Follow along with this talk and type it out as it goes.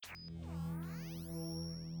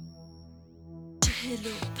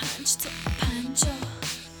45 تا 50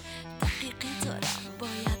 دقیقه دارم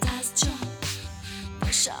باید از جام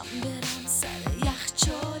پاشم برم سر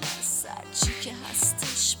یخچال از هرچی که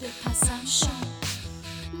هستش بپزم شام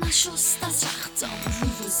نشسته از رختهام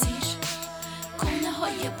رو و زیر کهنه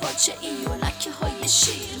های پارچه ای و لکه های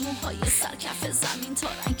شیر موهای سرکف زمین تا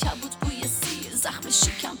عنکبوت بوی سیر زخم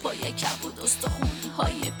شکم پای کبود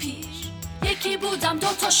استخوانهای پیر یکی بودم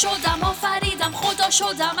دوتا شدم آفریدم خدا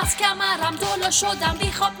شدم از کمرم دولا شدم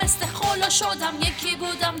بیخواب مثل خلها شدم یکی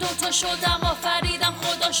بودم دوتا شدم آفریدم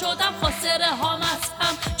خدا شدم خاصرههام از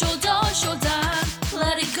هم جدا شدم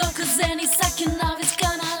Let it go cause any second now is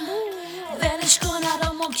gonna ولش کن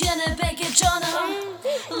الان ممکنه بگه جانم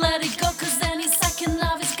Let it go cause any second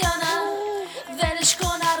now is gonna ولش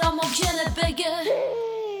کن الان ممکنه بگه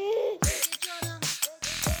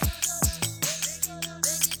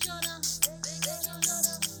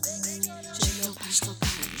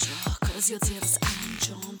زیادی از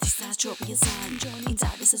انجام دیست از جابی زنجان این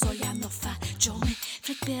درد سزای اندافت جامه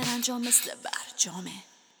فکر برنجام مثل برجامه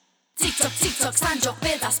تیک تاک تیک تاک سنجاق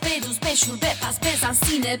به دست بدوز بشور بپز بزن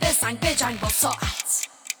سینه بسنگ بجنگ با ساعت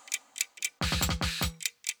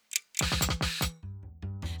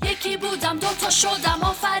یکی بودم دوتا شدم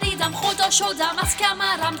آفریدم خدا شدم از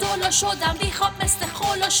کمرم دولا شدم بیخواب مثل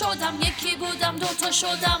خلها شدم یکی بودم دوتا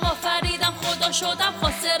شدم آفریدم خدا شدم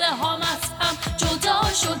خاصرههام از هم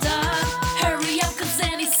جدا شدم Hurry up cause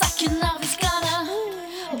any second now is gonna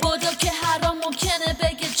بودم که هرام ممکنه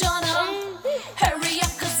بگه جانم Hurry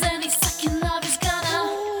up cause any second now is gonna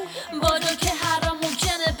بودم که هرام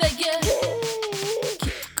ممکنه بگه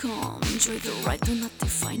Keep calm, enjoy the ride, do not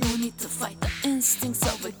define, no need to fight the instincts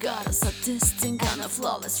of a goddess, a distinct kind of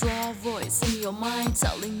flawless raw voice in your mind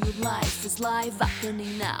telling you life is live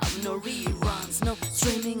happening now, no reruns, no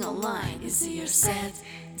streaming online, easier said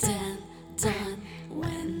than done.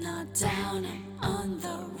 When not down, I'm on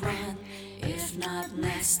the run. If not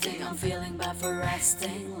nesting, I'm feeling bad for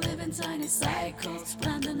resting. Living tiny cycles,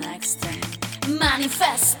 plan the next thing.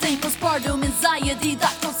 Manifesting, postpartum anxiety,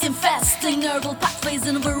 doctors infesting. Neural pathways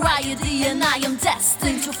in variety, and I am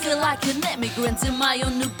destined to feel like an immigrant in my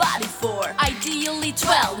own new body for ideally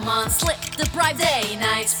 12 months. Sleep deprived day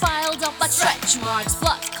nights, piled up like stretch marks,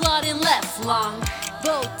 blood clotting left lung.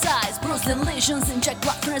 Bow ties, bruised lesions, inject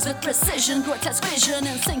blood thinners with precision. Grotesque vision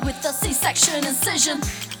in sync with the C-section incision.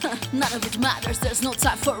 None of it matters, there's no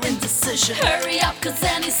time for indecision. Hurry up cause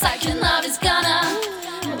any second now is gonna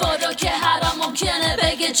بودم که هرام ممکنه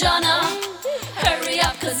بگه جانم Hurry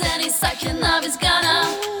up cause any second now is gonna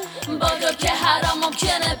بودم که هرام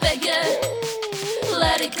ممکنه بگه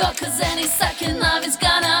Let it go cause any second now is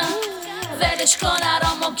gonna ولش کن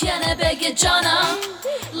هرام ممکنه بگه جانم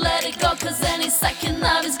Let it go cause any second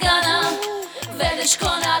now is gonna ولش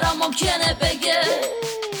کن هرام ممکنه بگه